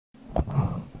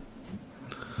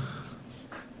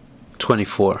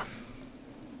24.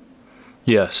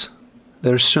 Yes,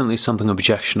 there is certainly something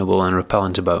objectionable and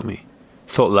repellent about me,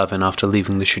 thought Levin after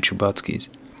leaving the Shucherbatskys,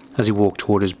 as he walked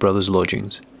toward his brother's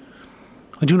lodgings.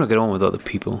 I do not get on with other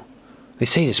people. They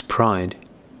say it is pride.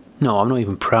 No, I'm not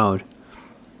even proud.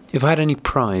 If I had any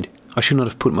pride, I should not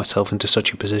have put myself into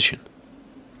such a position.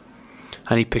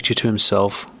 And he pictured to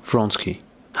himself Vronsky,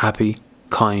 happy,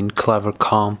 kind, clever,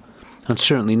 calm, and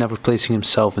certainly never placing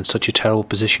himself in such a terrible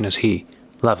position as he,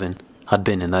 Levin, had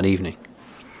been in that evening.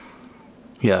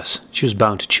 Yes, she was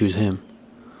bound to choose him.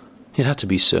 It had to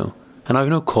be so, and I have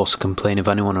no cause to complain of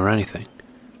anyone or anything.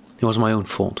 It was my own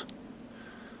fault.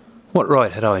 What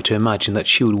right had I to imagine that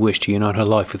she would wish to unite her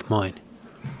life with mine?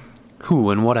 Who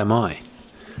and what am I?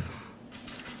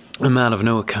 A man of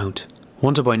no account,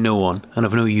 wanted by no one and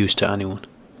of no use to anyone.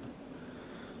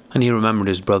 And he remembered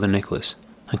his brother Nicholas,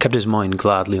 and kept his mind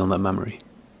gladly on that memory.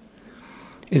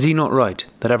 Is he not right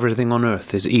that everything on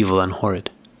earth is evil and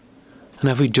horrid? And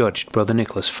have we judged brother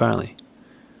Nicholas fairly?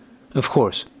 Of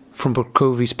course, from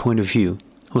Prokofy's point of view,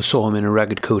 who saw him in a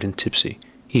ragged coat and tipsy,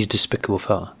 he's a despicable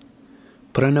fellow.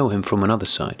 But I know him from another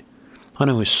side. I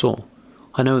know his soul.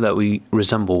 I know that we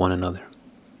resemble one another.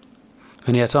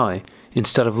 And yet I,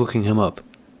 instead of looking him up,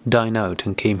 dined out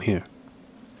and came here.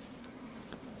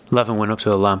 Levin went up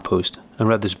to a lamp-post and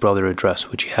read this brother address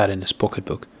which he had in his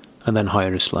pocket-book, and then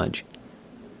hired a sledge.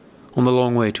 On the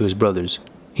long way to his brother's,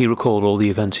 he recalled all the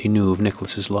events he knew of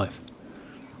Nicholas's life.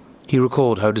 He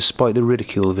recalled how, despite the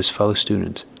ridicule of his fellow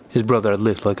students, his brother had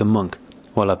lived like a monk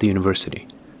while at the university,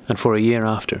 and for a year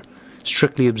after,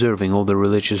 strictly observing all the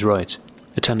religious rites,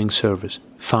 attending service,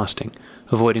 fasting,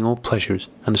 avoiding all pleasures,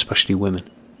 and especially women.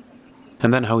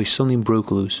 And then how he suddenly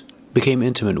broke loose, became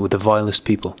intimate with the vilest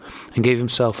people, and gave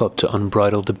himself up to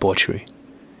unbridled debauchery.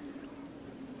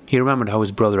 He remembered how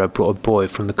his brother had brought a boy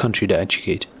from the country to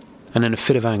educate, and in a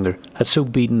fit of anger had so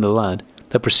beaten the lad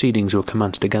that proceedings were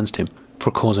commenced against him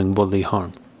for causing bodily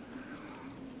harm.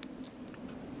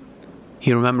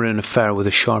 He remembered an affair with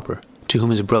a sharper, to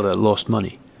whom his brother had lost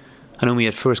money, and whom he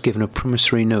had first given a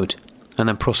promissory note, and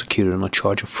then prosecuted on a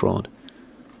charge of fraud.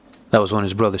 That was when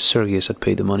his brother Sergius had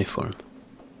paid the money for him.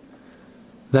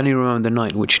 Then he remembered the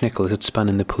night which Nicholas had spent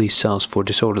in the police cells for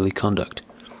disorderly conduct,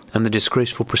 and the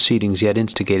disgraceful proceedings he had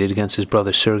instigated against his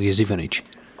brother Sergius Ivanitch,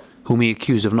 whom he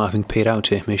accused of not having paid out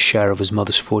to him his share of his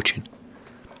mother's fortune.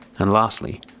 And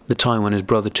lastly, the time when his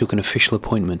brother took an official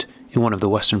appointment in one of the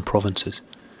western provinces,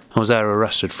 and was there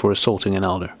arrested for assaulting an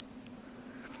elder.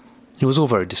 It was all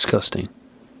very disgusting,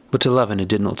 but to Levin it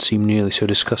did not seem nearly so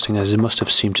disgusting as it must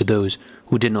have seemed to those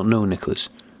who did not know Nicholas,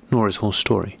 nor his whole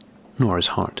story, nor his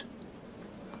heart.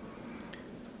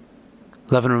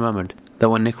 Levin remembered that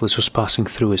when Nicholas was passing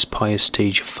through his pious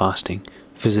stage of fasting,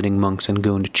 visiting monks and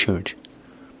going to church,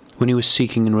 when he was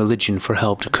seeking in religion for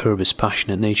help to curb his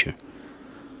passionate nature,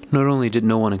 not only did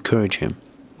no one encourage him,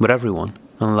 but everyone,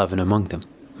 and Levin among them,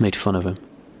 made fun of him.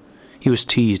 He was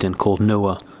teased and called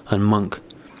Noah and monk,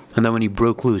 and then when he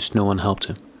broke loose no one helped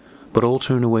him, but all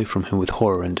turned away from him with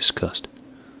horror and disgust.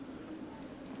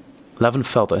 Levin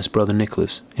felt that his brother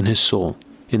Nicholas, in his soul,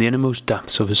 in the innermost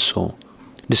depths of his soul,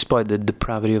 despite the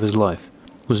depravity of his life,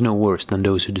 was no worse than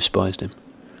those who despised him.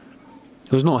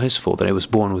 It was not his fault that he was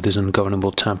born with his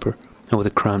ungovernable temper and with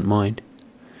a cramped mind.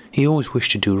 He always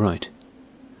wished to do right.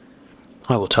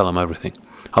 I will tell him everything.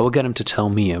 I will get him to tell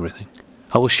me everything.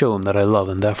 I will show him that I love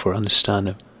and therefore understand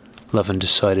him, Levin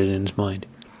decided in his mind,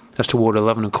 as toward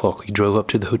 11 o'clock he drove up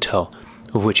to the hotel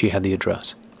of which he had the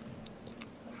address.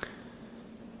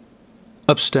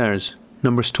 Upstairs,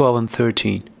 numbers 12 and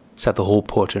 13, said the hall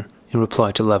porter in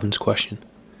reply to Levin's question.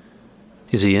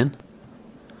 Is he in?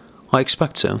 I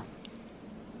expect so.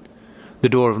 The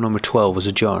door of number 12 was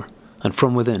ajar, and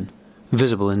from within,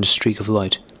 visible in the streak of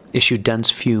light, issued dense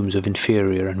fumes of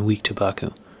inferior and weak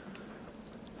tobacco.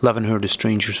 Levin heard the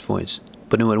stranger's voice,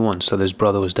 but knew at once that his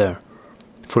brother was there,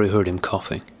 for he heard him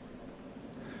coughing.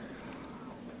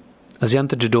 As he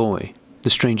entered the doorway, the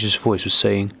stranger's voice was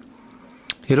saying,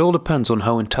 "It all depends on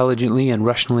how intelligently and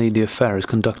rationally the affair is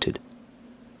conducted."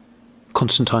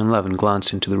 Constantine Levin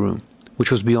glanced into the room, which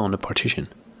was beyond a partition,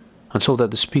 and saw that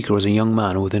the speaker was a young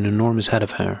man with an enormous head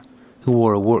of hair, who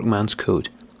wore a workman's coat,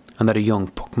 and that a young,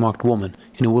 pock-marked woman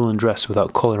in a woolen dress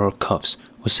without collar or cuffs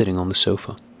was sitting on the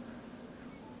sofa.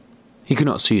 He could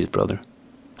not see his brother,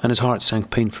 and his heart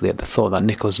sank painfully at the thought that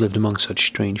Nicholas lived among such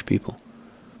strange people.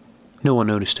 No one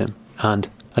noticed him, and,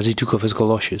 as he took off his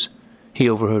galoshes, he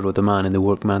overheard what the man in the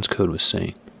workman's coat was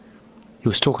saying. He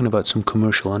was talking about some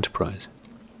commercial enterprise.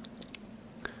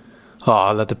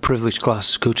 "Ah, let the privileged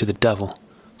classes go to the devil,"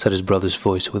 said his brother's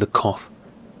voice with a cough.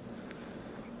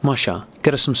 "Masha,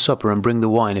 get us some supper and bring the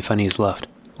wine if any is left,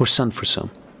 or send for some."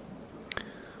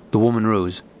 The woman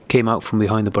rose, came out from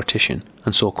behind the partition,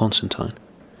 and saw Constantine.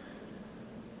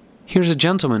 "Here's a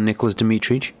gentleman, Nicholas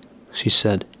Dmitrich," she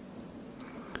said.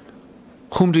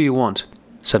 "Whom do you want?"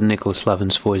 said Nicholas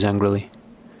Levin's voice angrily.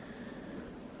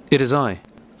 "It is I,"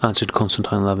 answered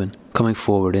Constantine Levin, coming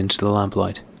forward into the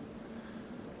lamplight.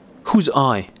 "Who's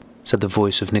I?" said the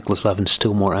voice of Nicholas Levin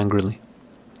still more angrily.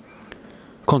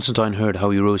 Constantine heard how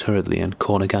he rose hurriedly and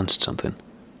caught against something,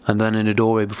 and then in the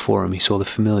doorway before him he saw the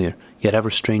familiar, yet ever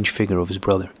strange figure of his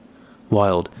brother,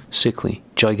 wild, sickly,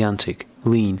 gigantic,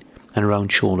 lean, and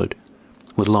round-shouldered,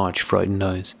 with large, frightened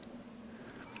eyes.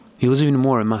 He was even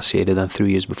more emaciated than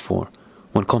 3 years before,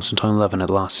 when Constantine Levin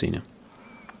had last seen him.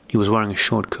 He was wearing a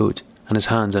short coat, and his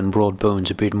hands and broad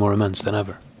bones appeared more immense than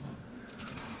ever.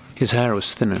 His hair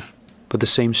was thinner, but the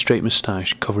same straight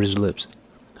moustache covered his lips,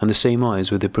 and the same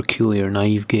eyes with a peculiar,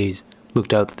 naive gaze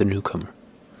looked out at the newcomer.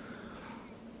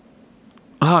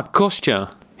 "Ah, Kostya!"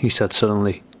 he said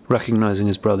suddenly, recognizing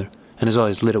his brother, and his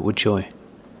eyes lit up with joy.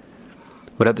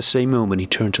 But at the same moment he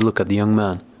turned to look at the young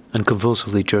man, and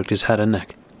convulsively jerked his head and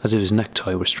neck, as if his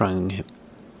necktie were strangling him.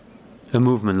 A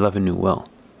movement Levin knew well,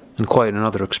 and quite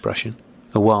another expression,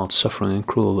 a wild, suffering and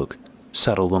cruel look,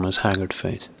 settled on his haggard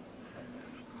face.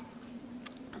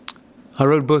 "I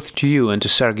wrote both to you and to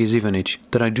Sergei Ivanitch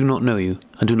that I do not know you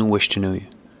and do not wish to know you.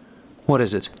 What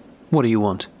is it? What do you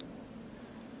want?"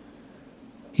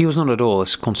 He was not at all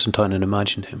as Constantine had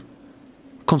imagined him.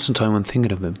 Constantine, when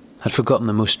thinking of him, had forgotten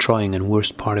the most trying and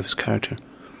worst part of his character,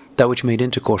 that which made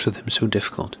intercourse with him so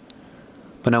difficult.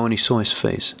 But now when he saw his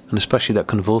face, and especially that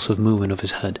convulsive movement of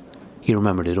his head, he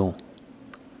remembered it all.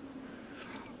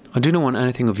 "I do not want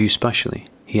anything of you specially,"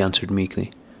 he answered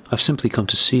meekly. "I've simply come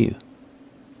to see you."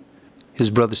 His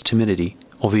brother's timidity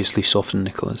obviously softened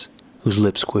Nicholas, whose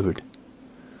lips quivered.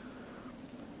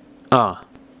 "Ah,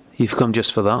 you've come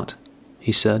just for that,"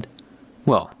 he said.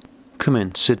 "Well, come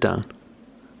in, sit down.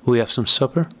 Will you have some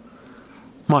supper?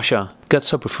 Masha, get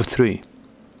supper for 3.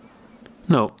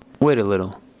 No, wait a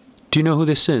little. Do you know who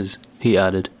this is?" he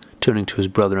added, turning to his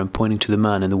brother and pointing to the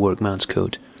man in the workman's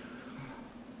coat.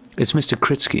 "It's Mr.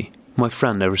 Kritsky, my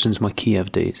friend ever since my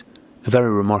Kiev days. A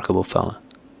very remarkable fellow.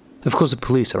 Of course the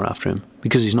police are after him,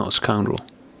 because he's not a scoundrel."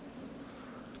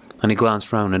 And he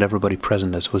glanced round at everybody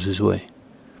present, as was his way.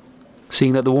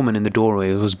 Seeing that the woman in the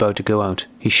doorway was about to go out,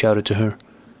 he shouted to her,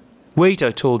 "Wait,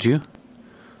 I told you!"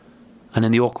 And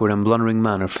in the awkward and blundering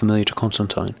manner familiar to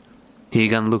Constantine, he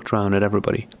again looked round at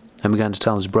everybody, and began to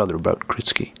tell his brother about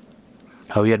Kritsky,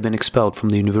 how he had been expelled from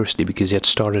the university because he had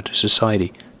started a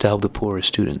society to help the poorer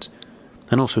students,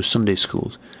 and also Sunday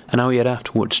schools, and how he had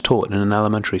afterwards taught in an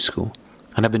elementary school,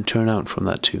 and had been turned out from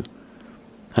that too,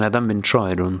 and had then been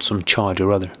tried on some charge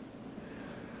or other.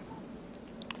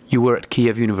 "You were at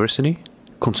Kiev University?"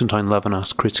 Constantine Levin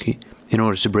asked Kritsky, in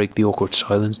order to break the awkward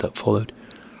silence that followed.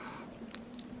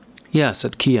 "Yes,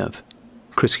 at Kiev,"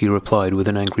 Kritsky replied with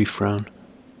an angry frown.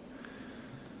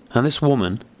 "And this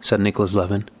woman," said Nicholas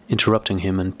Levin, interrupting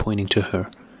him and pointing to her,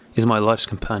 "is my life's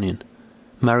companion,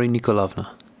 Mary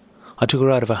Nikolavna. I took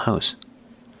her out of a house."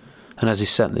 And as he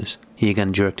said this, he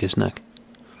again jerked his neck.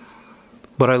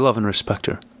 "But I love and respect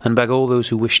her, and beg all those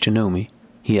who wish to know me,"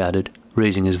 he added,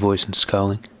 raising his voice and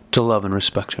scowling, "to love and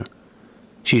respect her.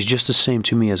 She is just the same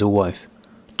to me as a wife,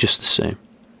 just the same.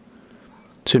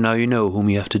 So now you know whom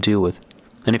you have to deal with,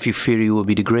 and if you fear you will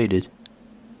be degraded,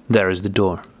 there is the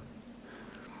door."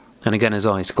 And again his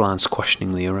eyes glanced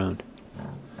questioningly around.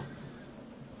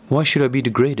 "Why should I be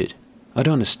degraded? I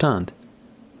don't understand."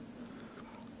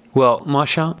 "Well,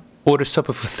 Masha, order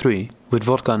supper for 3, with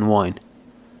vodka and wine.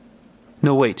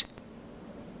 No, wait.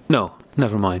 No,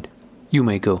 never mind. You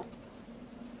may go."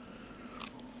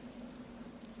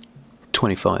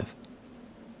 25.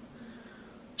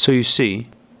 "So you see,"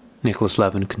 Nicholas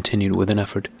Levin continued with an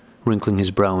effort, wrinkling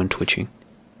his brow and twitching.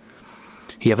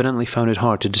 He evidently found it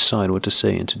hard to decide what to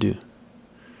say and to do.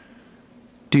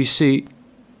 "Do you see,"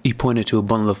 he pointed to a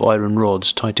bundle of iron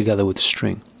rods tied together with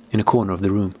string, in a corner of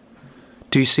the room.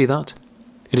 "Do you see that?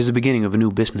 It is the beginning of a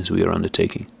new business we are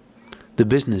undertaking. The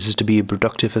business is to be a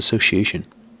productive association."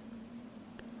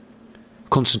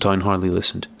 Constantine hardly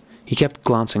listened. He kept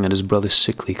glancing at his brother's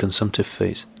sickly, consumptive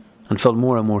face, and felt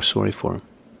more and more sorry for him.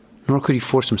 Nor could he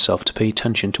force himself to pay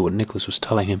attention to what Nicholas was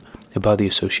telling him about the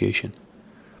association.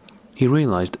 He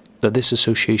realized that this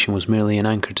association was merely an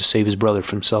anchor to save his brother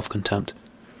from self-contempt.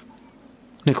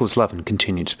 Nicholas Levin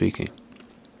continued speaking.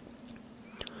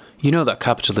 "You know that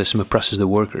capitalism oppresses the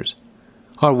workers.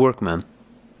 Our workmen,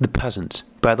 the peasants,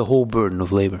 bear the whole burden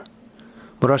of labor,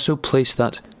 but are so placed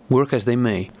that, work as they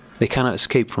may, they cannot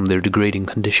escape from their degrading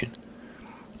condition.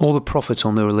 All the profits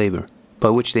on their labor, by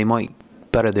which they might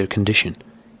better their condition,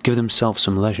 give themselves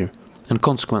some leisure, and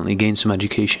consequently gain some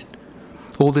education.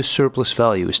 All this surplus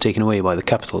value is taken away by the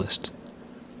capitalists.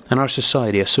 And our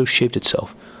society has so shaped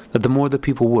itself that the more the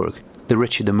people work, the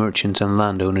richer the merchants and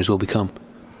landowners will become,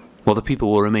 while the people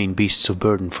will remain beasts of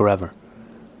burden forever.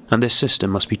 And this system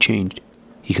must be changed,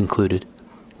 he concluded,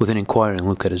 with an inquiring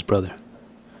look at his brother.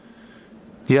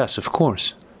 Yes, of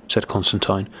course, said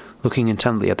Constantine, looking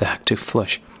intently at the hectic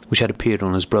flush which had appeared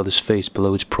on his brother's face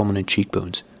below its prominent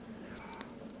cheekbones.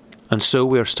 And so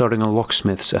we are starting a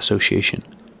locksmiths' association,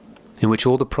 in which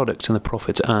all the products and the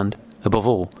profits and, above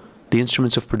all, the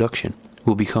instruments of production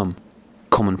will become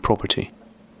common property.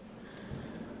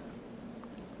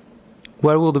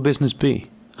 Where will the business be?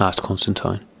 Asked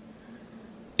Constantine.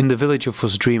 In the village of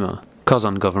Vozdrima,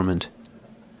 Kazan government.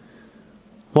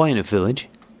 Why in a village?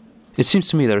 It seems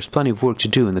to me there is plenty of work to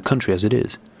do in the country as it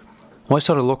is. Why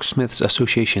start a locksmiths'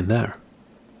 association there?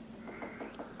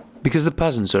 Because the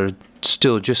peasants are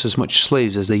still just as much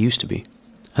slaves as they used to be,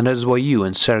 and that is why you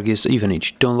and Sergius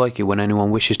Ivanitch don't like it when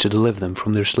anyone wishes to deliver them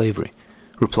from their slavery,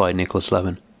 replied Nicholas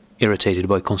Levin, irritated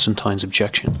by Constantine's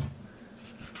objection.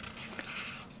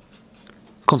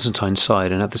 Constantine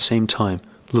sighed and at the same time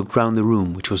looked round the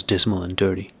room, which was dismal and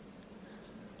dirty.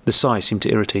 The sigh seemed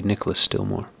to irritate Nicholas still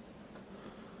more.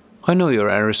 I know your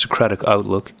aristocratic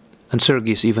outlook, and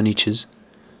Sergius Ivanitch's.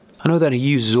 I know that he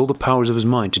uses all the powers of his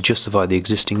mind to justify the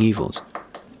existing evils.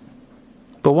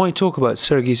 But why talk about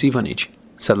Sergius Ivanitch?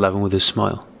 Said Levin with a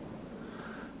smile.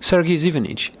 Sergius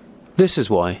Ivanitch, this is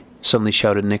why, suddenly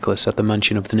shouted Nicholas at the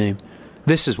mention of the name.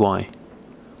 This is why.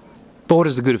 But what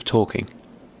is the good of talking?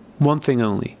 One thing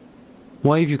only.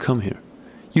 Why have you come here?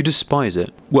 You despise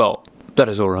it. Well, that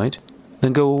is all right.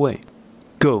 Then go away.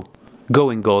 Go. Go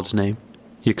in God's name,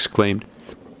 he exclaimed,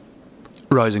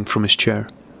 rising from his chair.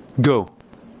 Go.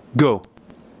 Go.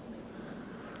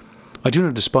 I do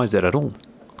not despise that at all,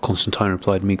 Constantine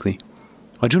replied meekly.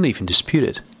 I do not even dispute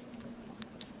it.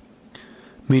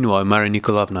 Meanwhile, Maria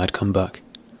Nikolaevna had come back.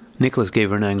 Nicholas gave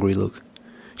her an angry look.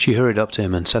 She hurried up to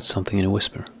him and said something in a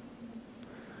whisper.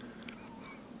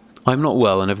 I am not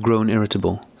well and have grown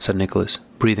irritable, said Nicholas,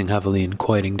 breathing heavily and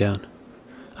quieting down.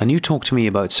 And you talk to me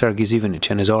about Sergius Ivanitch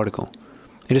and his article.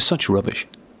 It is such rubbish,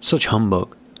 such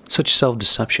humbug, such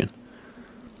self-deception.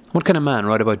 What can a man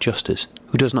write about justice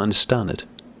who does not understand it?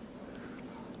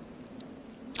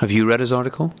 Have you read his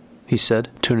article? He said,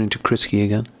 turning to Kritsky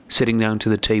again, sitting down to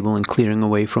the table and clearing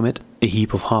away from it a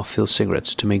heap of half-filled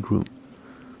cigarettes to make room.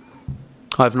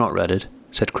 I have not read it,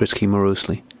 said Kritsky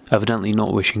morosely, evidently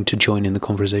not wishing to join in the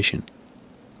conversation.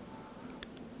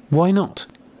 Why not?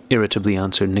 Irritably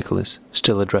answered Nicholas,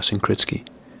 still addressing Kritsky.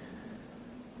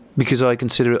 Because I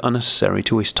consider it unnecessary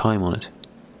to waste time on it.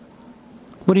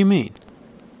 What do you mean?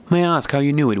 May I ask how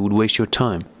you knew it would waste your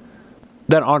time?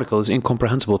 That article is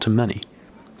incomprehensible to many.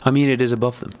 I mean, it is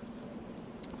above them.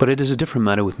 But it is a different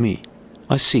matter with me.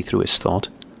 I see through its thought,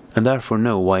 and therefore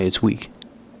know why it's weak.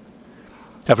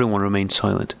 Everyone remained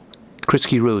silent.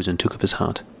 Kritsky rose and took up his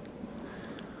hat.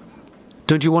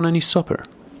 Don't you want any supper?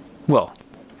 Well,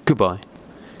 goodbye.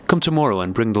 Come tomorrow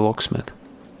and bring the locksmith.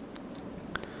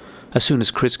 As soon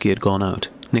as Kritsky had gone out,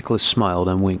 Nicholas smiled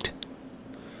and winked.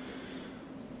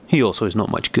 He also is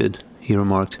not much good, he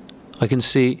remarked. I can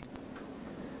see...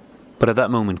 But at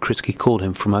that moment Kritsky called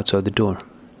him from outside the door.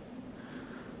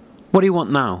 What do you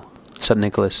want now? Said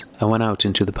Nicholas, and went out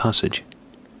into the passage.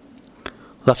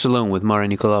 Left alone with Maria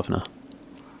Nikolaevna,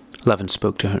 Levin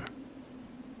spoke to her.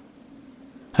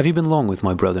 Have you been long with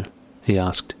my brother? He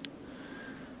asked.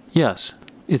 Yes,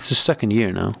 it's the 2nd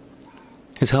year now.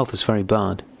 His health is very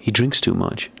bad. He drinks too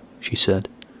much, she said.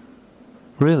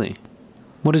 Really?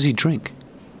 What does he drink?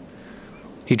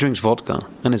 He drinks vodka,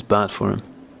 and it's bad for him.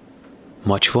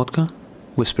 Much vodka?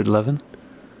 Whispered Levin.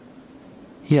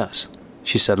 Yes,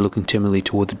 she said, looking timidly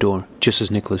toward the door, just as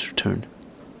Nicholas returned.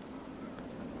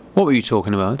 What were you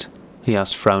talking about? He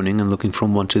asked, frowning and looking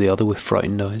from one to the other with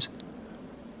frightened eyes.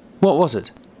 What was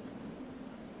it?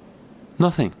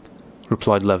 Nothing,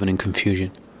 replied Levin in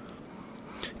confusion.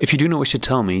 If you do not wish to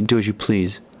tell me, do as you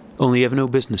please. Only you have no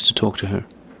business to talk to her.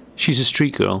 She's a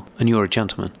street girl, and you are a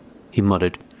gentleman, he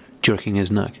muttered, jerking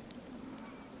his neck.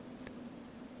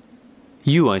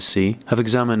 You, I see, have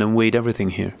examined and weighed everything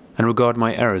here, and regard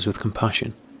my errors with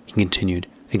compassion, he continued,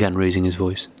 again raising his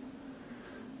voice.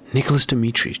 Nicholas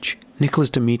Dmitrich,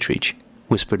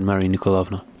 whispered Maria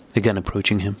Nikolaevna, again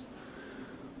approaching him.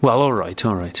 Well, all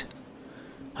right.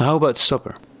 How about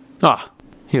supper? Ah,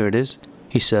 here it is,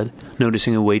 he said,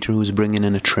 noticing a waiter who was bringing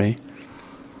in a tray.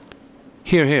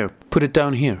 Here, put it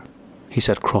down here, he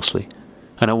said crossly,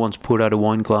 and at once poured out a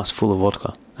wine-glass full of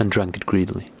vodka and drank it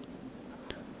greedily.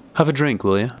 Have a drink,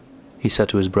 will you? He said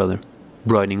to his brother,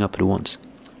 brightening up at once.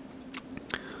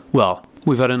 Well,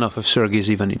 we've had enough of Sergei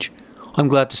Ivanich. I'm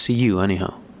glad to see you,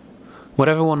 anyhow.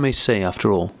 Whatever one may say,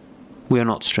 after all, we are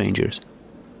not strangers.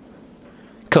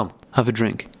 Come, have a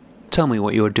drink. Tell me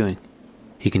what you are doing,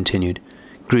 he continued,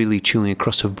 greedily chewing a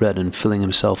crust of bread and filling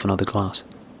himself another glass.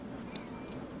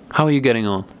 How are you getting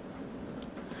on?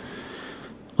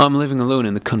 I'm living alone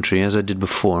in the country, as I did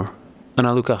before, and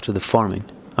I look after the farming,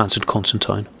 answered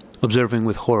Constantine, observing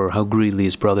with horror how greedily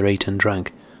his brother ate and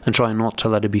drank, and trying not to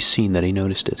let it be seen that he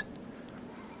noticed it.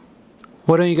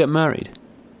 Why don't you get married?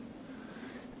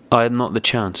 I had not the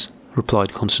chance,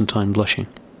 replied Constantine, blushing.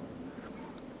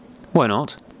 Why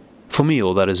not? For me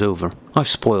all that is over. I've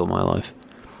spoiled my life.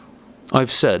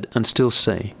 I've said, and still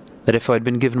say, that if I had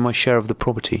been given my share of the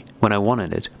property when I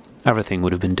wanted it, everything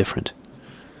would have been different.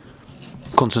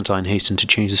 Constantine hastened to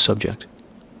change the subject.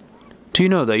 Do you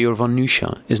know that your von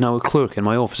Nusha is now a clerk in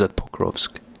my office at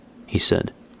Pokrovsk? He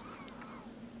said.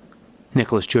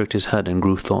 Nicholas jerked his head and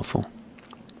grew thoughtful.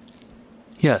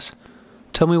 Yes.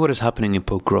 Tell me what is happening in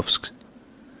Pokrovsk.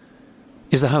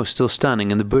 Is the house still standing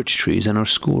and the birch trees in our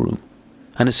schoolroom?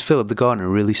 And is Philip the gardener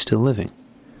really still living?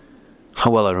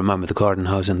 How well I remember the garden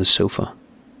house and the sofa.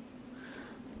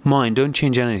 Mind, don't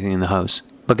change anything in the house,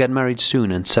 but get married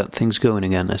soon and set things going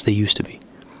again as they used to be.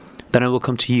 Then I will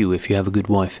come to you if you have a good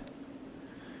wife.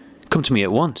 Come to me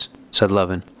at once, said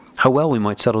Levin. How well we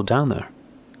might settle down there.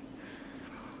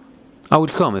 I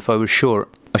would come if I were sure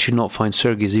I should not find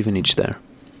Sergei Ivanich there.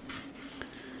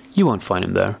 You won't find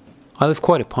him there. I live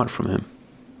quite apart from him.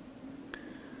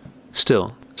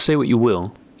 Still, say what you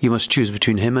will, you must choose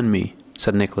between him and me,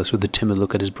 said Nicholas with a timid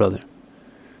look at his brother.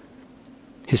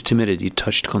 His timidity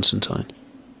touched Constantine.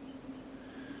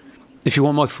 If you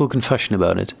want my full confession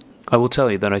about it, I will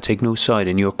tell you that I take no side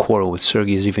in your quarrel with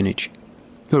Sergei Ivanich.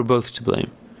 You are both to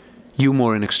blame. You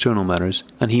more in external matters,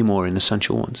 and he more in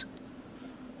essential ones.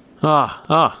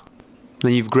 Ah,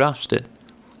 then you've grasped it.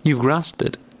 You've grasped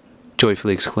it,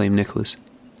 joyfully exclaimed Nicholas.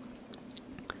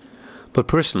 But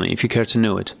personally, if you care to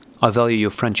know it, I value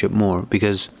your friendship more,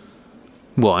 because...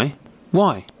 Why?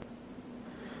 Why?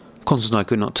 Constantine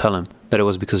could not tell him that it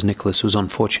was because Nicholas was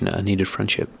unfortunate and needed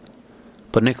friendship.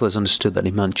 But Nicholas understood that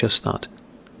he meant just that,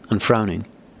 and frowning,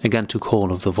 again took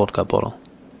hold of the vodka bottle.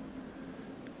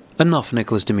 Enough,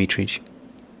 Nicholas Dmitrich,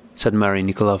 said Mary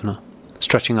Nikolaevna,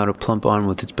 stretching out her plump arm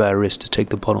with its bare wrist to take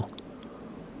the bottle.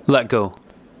 Let go.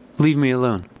 Leave me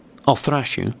alone. I'll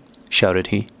thrash you, shouted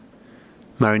he.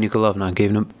 Mary Nikolaevna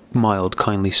gave him a mild,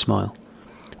 kindly smile,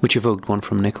 which evoked one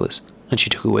from Nicholas, and she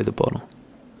took away the bottle.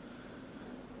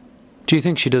 Do you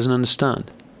think she doesn't understand?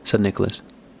 Said Nicholas.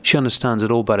 She understands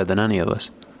it all better than any of us.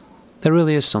 There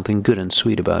really is something good and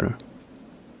sweet about her.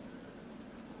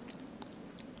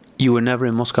 You were never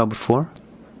in Moscow before?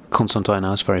 Constantine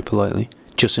asked very politely,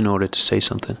 just in order to say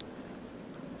something.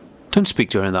 Don't speak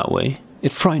to her in that way.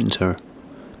 It frightens her.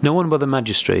 No one but the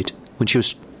magistrate, when she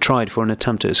was tried for an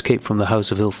attempt to escape from the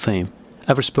house of ill fame,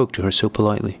 ever spoke to her so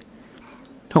politely.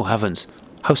 Oh heavens,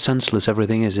 how senseless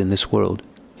everything is in this world,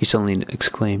 he suddenly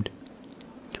exclaimed.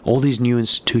 All these new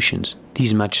institutions,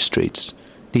 these magistrates,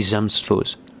 these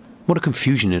zemstvos, what a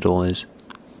confusion it all is.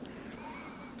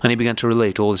 And he began to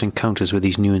relate all his encounters with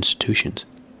these new institutions.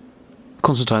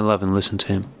 Constantine Levin listened to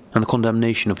him, and the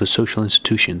condemnation of the social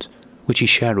institutions, which he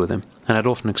shared with him and had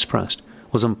often expressed,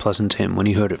 was unpleasant to him when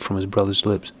he heard it from his brother's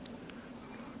lips.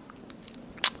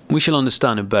 We shall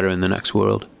understand it better in the next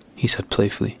world, he said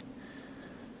playfully.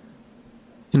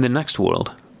 In the next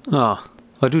world? Ah,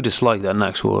 I do dislike that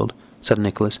next world, said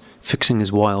Nicholas, fixing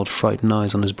his wild, frightened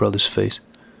eyes on his brother's face.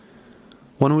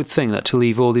 One would think that to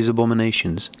leave all these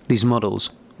abominations, these muddles,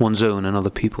 one's own and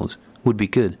other people's, would be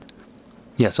good.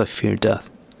 Yes, I fear death.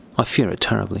 I fear it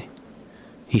terribly.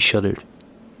 He shuddered.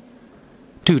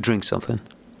 Do drink something.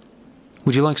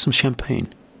 Would you like some champagne?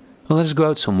 Or let us go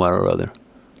out somewhere or other.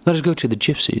 Let us go to the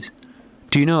gypsies.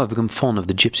 Do you know I've become fond of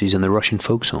the gypsies and the Russian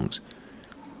folk songs?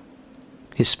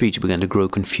 His speech began to grow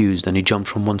confused, and he jumped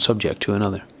from one subject to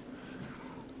another.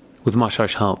 With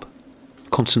Masha's help,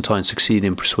 Constantine succeeded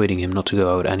in persuading him not to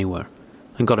go out anywhere,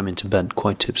 and got him into bed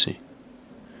quite tipsy.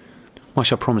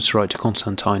 Masha promised to write to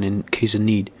Constantine in case of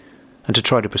need, and to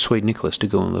try to persuade Nicholas to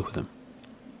go and live with him.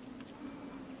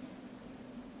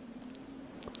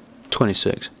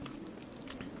 26.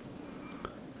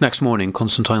 Next morning,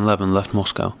 Constantine Levin left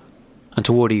Moscow, and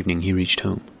toward evening he reached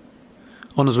home.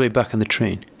 On his way back in the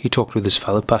train, he talked with his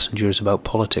fellow passengers about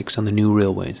politics and the new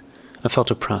railways, and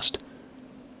felt oppressed,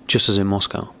 just as in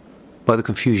Moscow, by the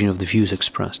confusion of the views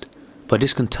expressed, by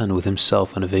discontent with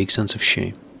himself and a vague sense of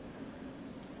shame.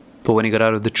 But when he got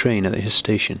out of the train at his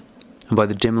station, and by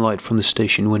the dim light from the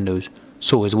station windows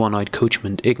saw his one-eyed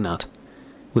coachman Ignat,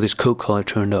 with his coat collar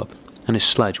turned up, and his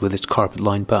sledge with its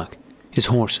carpet-lined back, his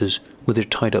horses with their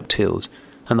tied-up tails,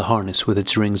 and the harness with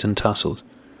its rings and tassels.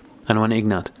 And when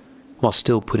Ignat, while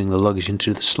still putting the luggage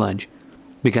into the sledge,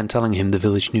 began telling him the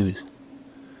village news,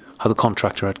 how the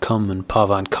contractor had come and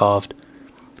Pava had carved,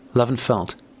 Levin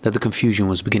felt that the confusion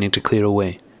was beginning to clear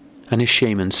away, and his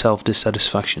shame and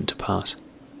self-dissatisfaction to pass.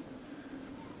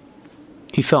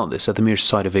 He felt this at the mere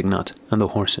sight of Ignat and the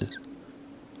horses.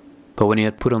 But when he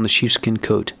had put on the sheepskin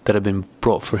coat that had been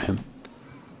brought for him,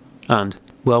 and,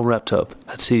 well wrapped up,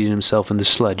 had seated himself in the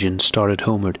sledge and started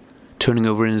homeward, turning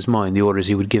over in his mind the orders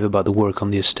he would give about the work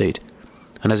on the estate,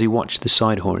 and as he watched the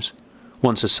side horse,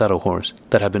 once a saddle horse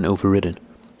that had been overridden,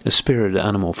 a spirited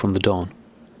animal from the dawn,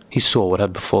 he saw what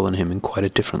had befallen him in quite a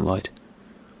different light.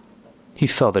 He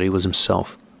felt that he was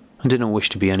himself, and did not wish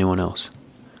to be anyone else.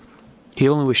 He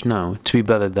only wished now to be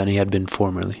better than he had been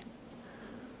formerly.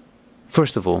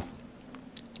 First of all,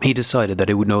 he decided that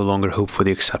he would no longer hope for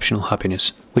the exceptional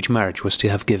happiness which marriage was to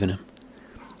have given him,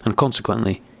 and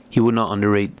consequently he would not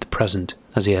underrate the present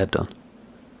as he had done.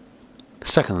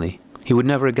 Secondly, he would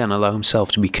never again allow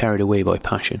himself to be carried away by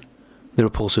passion, the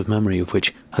repulsive memory of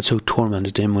which had so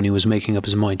tormented him when he was making up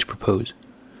his mind to propose.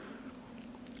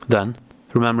 Then,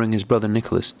 remembering his brother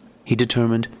Nicholas, he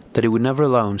determined that he would never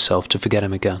allow himself to forget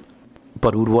him again,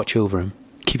 but would watch over him,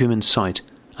 keep him in sight,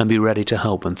 and be ready to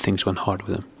help when things went hard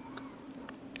with him.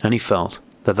 And he felt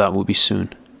that that would be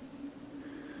soon.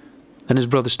 Then his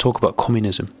brother's talk about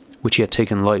communism, which he had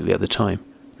taken lightly at the time,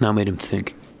 now made him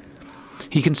think.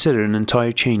 He considered an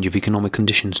entire change of economic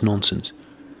conditions nonsense,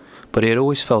 but he had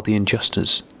always felt the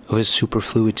injustice of his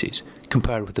superfluities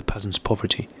compared with the peasant's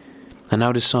poverty, and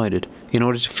now decided, in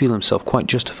order to feel himself quite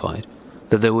justified,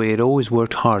 that though he had always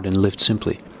worked hard and lived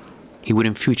simply, he would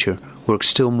in future work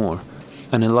still more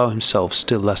and allow himself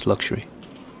still less luxury.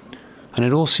 And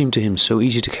it all seemed to him so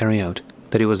easy to carry out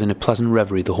that he was in a pleasant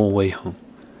reverie the whole way home,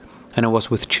 and it was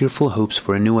with cheerful hopes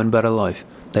for a new and better life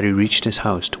that he reached his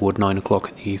house toward 9 o'clock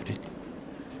in the evening.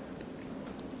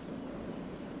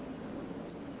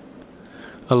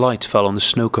 A light fell on the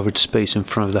snow-covered space in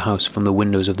front of the house from the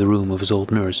windows of the room of his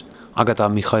old nurse, Agata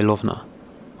Mikhailovna,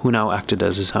 who now acted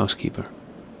as his housekeeper.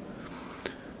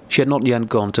 She had not yet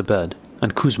gone to bed,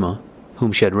 and Kuzma,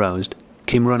 whom she had roused,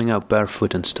 came running out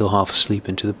barefoot and still half asleep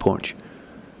into the porch.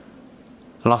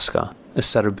 Laska, a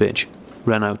setter bitch,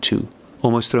 ran out too,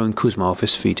 almost throwing Kuzma off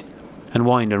his feet, and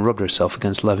whined and rubbed herself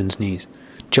against Levin's knees,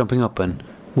 jumping up and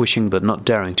wishing but not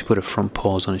daring to put her front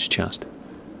paws on his chest.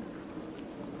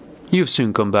 "You've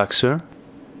soon come back, sir,"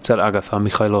 said Agatha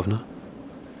Mikhailovna.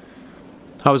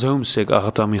 "I was homesick,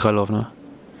 Agatha Mikhailovna.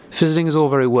 Visiting is all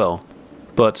very well,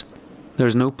 but there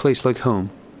is no place like home,"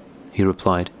 he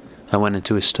replied, and went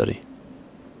into his study.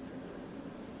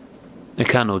 A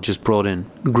candle just brought in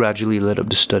gradually lit up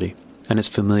the study, and its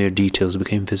familiar details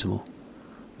became visible.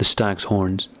 The stag's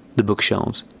horns, the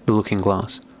bookshelves, the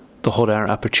looking-glass, the hot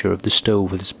air aperture of the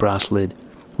stove with its brass lid,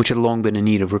 which had long been in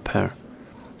need of repair,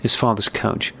 his father's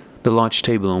couch, the large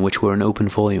table on which were an open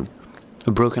volume,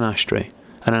 a broken ashtray,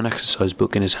 and an exercise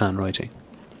book in his handwriting.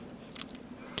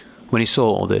 When he saw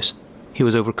all this, he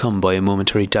was overcome by a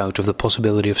momentary doubt of the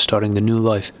possibility of starting the new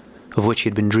life of which he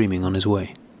had been dreaming on his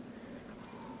way.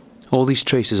 All these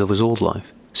traces of his old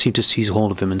life seemed to seize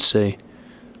hold of him and say,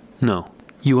 "No,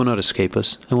 you will not escape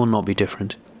us, and will not be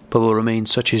different, but will remain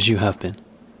such as you have been,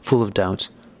 full of doubts,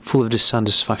 full of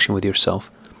dissatisfaction with yourself,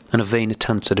 and of vain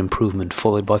attempts at improvement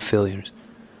followed by failures,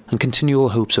 and continual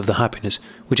hopes of the happiness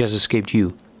which has escaped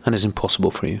you and is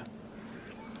impossible for you."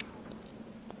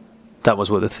 That was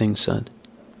what the thing said.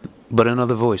 But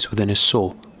another voice within his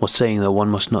soul was saying that one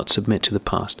must not submit to the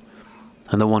past,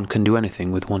 and that one can do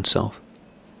anything with oneself.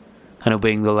 And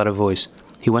obeying the latter voice,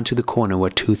 he went to the corner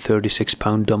where 2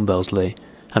 36-pound dumbbells lay,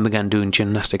 and began doing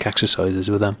gymnastic exercises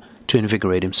with them to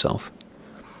invigorate himself.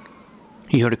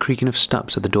 He heard a creaking of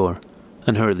steps at the door,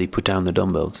 and hurriedly put down the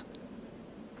dumbbells.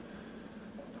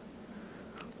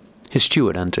 His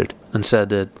steward entered, and said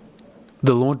that,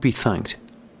 "The Lord be thanked,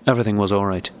 everything was all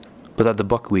right, but that the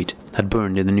buckwheat had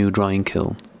burned in the new drying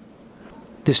kiln."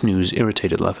 This news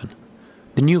irritated Levin.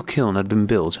 The new kiln had been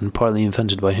built and partly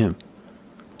invented by him.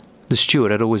 The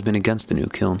steward had always been against the new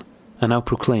kiln, and now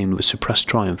proclaimed with suppressed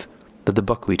triumph that the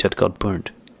buckwheat had got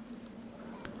burnt.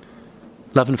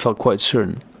 Levin felt quite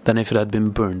certain that if it had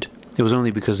been burned, it was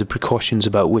only because the precautions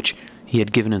about which he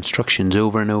had given instructions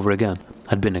over and over again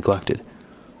had been neglected.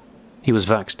 He was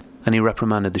vexed, and he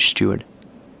reprimanded the steward.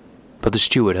 But the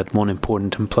steward had one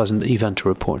important and pleasant event to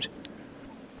report.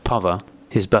 Pava,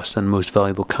 his best and most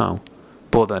valuable cow,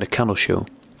 bought at a cattle show,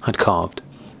 had calved.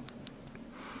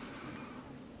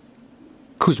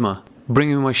 "Kuzma, bring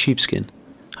me my sheepskin,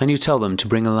 and you tell them to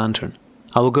bring a lantern.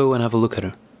 "I will go and have a look at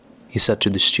her," he said to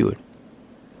the steward.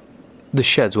 The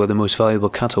sheds where the most valuable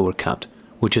cattle were kept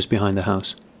were just behind the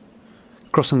house.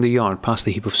 Crossing the yard past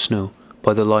the heap of snow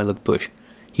by the lilac bush,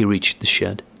 he reached the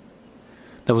shed.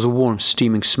 There was a warm,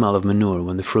 steaming smell of manure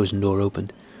when the frozen door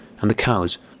opened, and the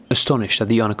cows, astonished at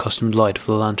the unaccustomed light of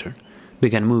the lantern,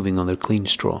 began moving on their clean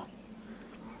straw.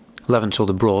 Levin saw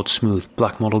the broad, smooth,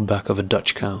 black-mottled back of a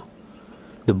Dutch cow.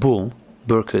 The bull,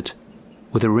 Burkett,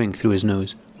 with a ring through his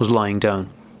nose, was lying down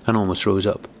and almost rose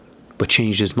up, but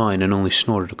changed his mind and only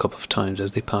snorted a couple of times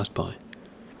as they passed by.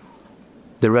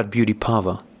 The red beauty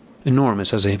Pava,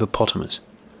 enormous as a hippopotamus,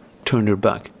 turned her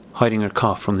back, hiding her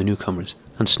calf from the newcomers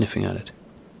and sniffing at it.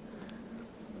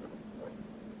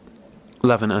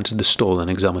 Levin entered the stall and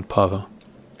examined Pava,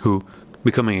 who,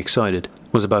 becoming excited,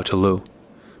 was about to low,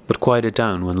 but quieted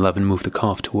down when Levin moved the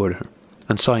calf toward her,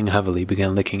 and sighing heavily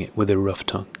began licking it with her rough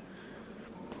tongue.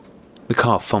 The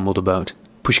calf fumbled about,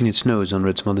 pushing its nose under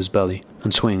its mother's belly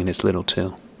and swinging its little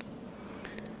tail.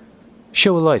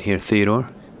 "Show a light here, Theodore.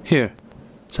 Here,"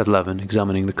 said Levin,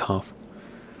 examining the calf.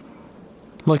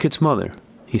 "Like its mother,"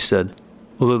 he said,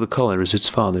 "although the color is its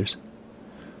father's.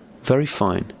 Very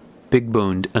fine,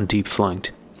 big-boned and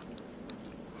deep-flanked."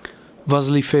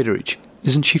 "Vasily Fedorich,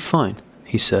 isn't she fine?"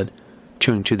 he said,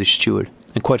 turning to the steward,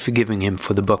 and quite forgiving him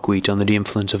for the buckwheat under the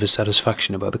influence of his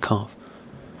satisfaction about the calf.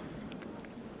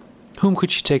 "Whom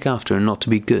could she take after and not to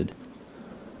be good?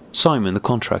 Simon, the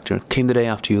contractor, came the day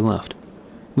after you left.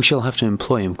 We shall have to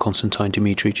employ him, Constantine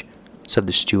Dmitrich," said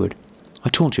the steward. "I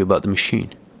told you about the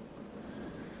machine."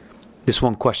 This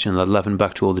one question led Levin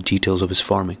back to all the details of his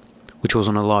farming, which was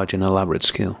on a large and elaborate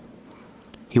scale.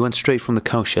 He went straight from the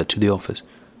cowshed to the office,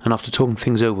 and after talking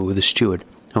things over with the steward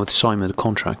and with Simon the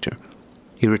contractor,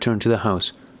 he returned to the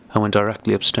house and went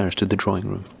directly upstairs to the drawing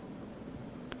room.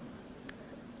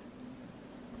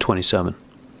 27.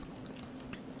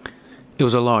 It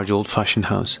was a large old-fashioned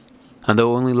house, and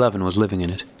though only Levin was living in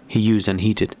it, he used and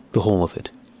heated the whole of it.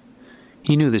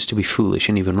 He knew this to be foolish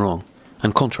and even wrong,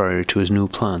 and contrary to his new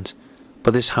plans,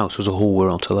 but this house was a whole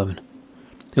world to Levin.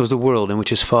 It was the world in which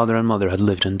his father and mother had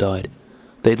lived and died.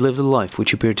 They had lived a life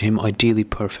which appeared to him ideally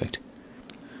perfect,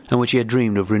 and which he had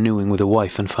dreamed of renewing with a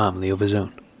wife and family of his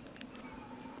own.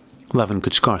 Levin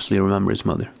could scarcely remember his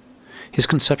mother. His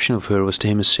conception of her was to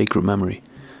him a sacred memory,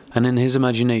 and in his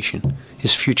imagination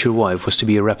his future wife was to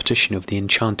be a repetition of the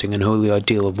enchanting and holy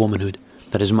ideal of womanhood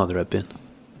that his mother had been.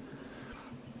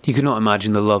 He could not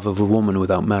imagine the love of a woman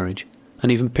without marriage,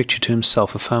 and even pictured to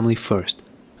himself a family first,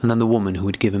 and then the woman who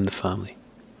would give him the family.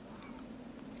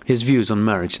 His views on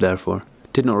marriage, therefore,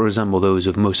 did not resemble those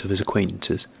of most of his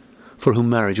acquaintances, for whom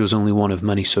marriage was only one of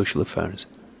many social affairs.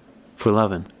 For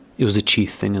Levin, it was the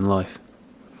chief thing in life,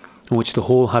 on which the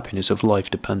whole happiness of life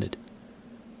depended,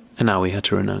 and now he had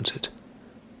to renounce it.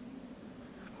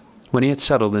 When he had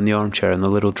settled in the armchair in the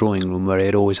little drawing room where he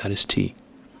had always had his tea,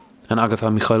 and Agatha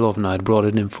Mikhailovna had brought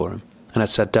it in for him, and had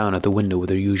sat down at the window with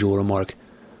her usual remark,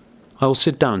 "I will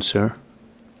sit down, sir,"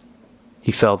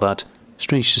 he felt that,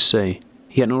 strange to say,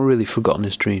 he had not really forgotten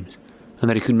his dreams, and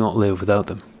that he could not live without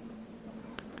them.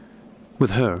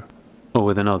 With her, or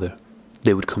with another,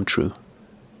 they would come true.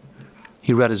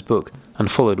 He read his book, and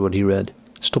followed what he read,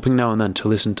 stopping now and then to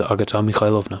listen to Agatha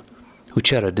Mikhailovna, who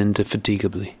chatted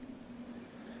indefatigably.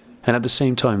 And at the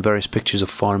same time various pictures of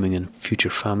farming and future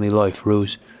family life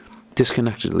rose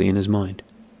disconnectedly in his mind.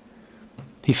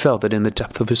 He felt that in the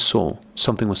depth of his soul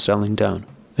something was settling down,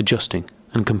 adjusting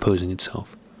and composing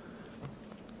itself.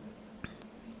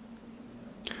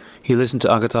 He listened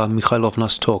to Agatha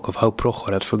Mikhailovna's talk of how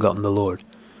Prokhor had forgotten the Lord,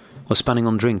 was spending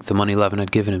on drink the money Levin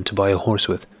had given him to buy a horse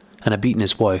with, and had beaten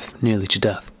his wife nearly to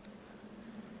death.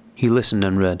 He listened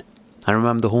and read, and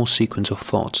remembered the whole sequence of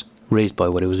thoughts raised by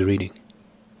what he was reading.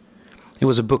 It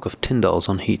was a book of Tyndall's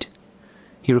on heat.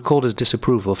 He recalled his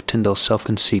disapproval of Tyndall's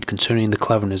self-conceit concerning the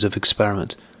cleverness of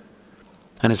experiment,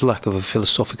 and his lack of a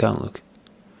philosophic outlook.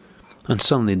 And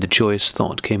suddenly the joyous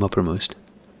thought came uppermost.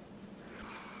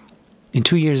 In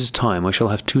 2 years' time I shall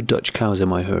have 2 Dutch cows in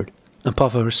my herd, and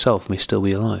Pava herself may still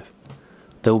be alive.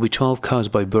 There will be 12 cows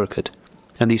by Burkett,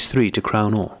 and these 3 to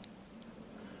crown all.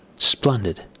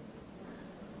 Splendid.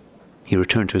 He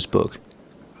returned to his book.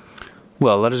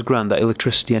 Well, let us grant that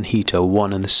electricity and heat are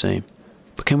one and the same,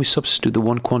 but can we substitute the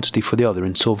one quantity for the other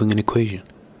in solving an equation?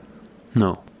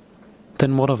 No.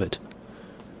 Then what of it?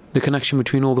 The connection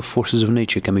between all the forces of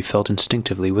nature can be felt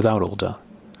instinctively without all doubt.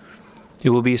 It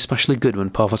will be especially good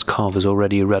when Pava's calf is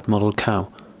already a red-mottled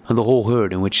cow, and the whole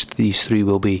herd in which these 3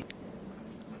 will be.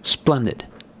 Splendid!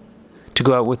 To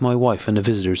go out with my wife and the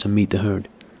visitors and meet the herd.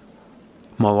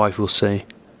 My wife will say,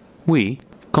 "We,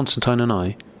 Constantine and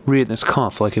I, reared this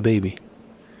calf like a baby."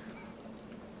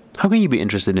 How can you be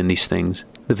interested in these things?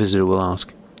 The visitor will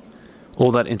ask.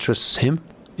 All that interests him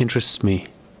interests me.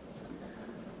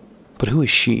 But who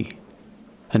is she?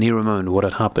 And he remembered what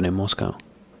had happened in Moscow.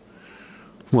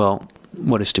 Well,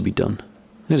 what is to be done?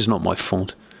 It is not my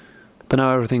fault. But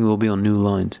now everything will be on new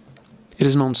lines. It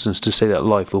is nonsense to say that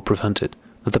life will prevent it,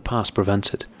 that the past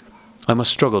prevents it. I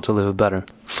must struggle to live a better,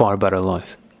 far better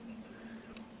life.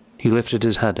 He lifted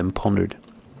his head and pondered.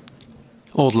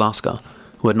 Old Laska,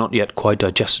 who had not yet quite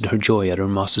digested her joy at her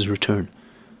master's return,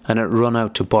 and had run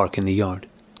out to bark in the yard,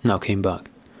 now came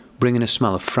back, bringing a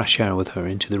smell of fresh air with her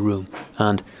into the room,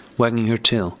 and, wagging her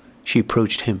tail, she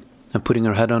approached him, and putting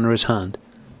her head under his hand,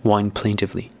 whined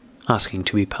plaintively, asking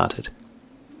to be patted.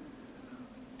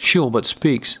 She all but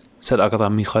speaks, said Agatha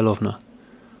Mikhailovna.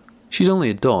 She's only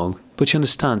a dog, but she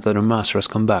understands that her master has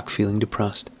come back feeling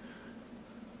depressed.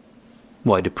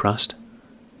 Why depressed?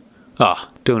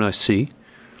 Ah, don't I see?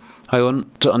 I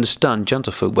ought to understand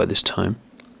gentlefolk by this time.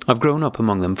 I've grown up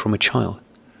among them from a child.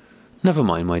 Never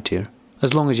mind, my dear,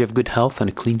 as long as you have good health and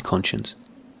a clean conscience.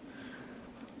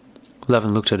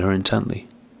 Levin looked at her intently,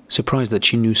 surprised that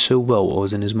she knew so well what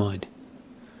was in his mind.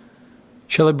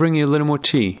 Shall I bring you a little more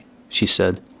tea? She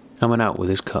said, and went out with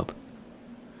his cup.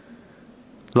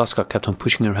 Laska kept on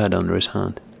pushing her head under his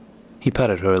hand. He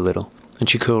patted her a little, and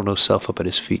she curled herself up at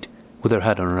his feet, with her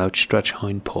head on her outstretched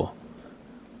hind paw.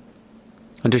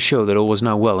 And to show that all was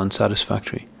now well and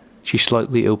satisfactory, she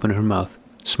slightly opened her mouth,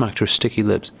 smacked her sticky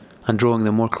lips, and drawing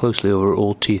them more closely over her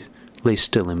old teeth, lay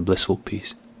still in blissful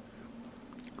peace.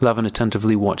 Levin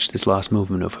attentively watched this last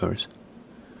movement of hers.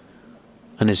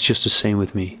 And it's just the same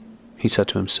with me, he said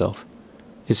to himself.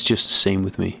 It's just the same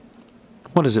with me.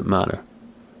 What does it matter?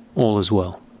 All is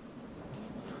well.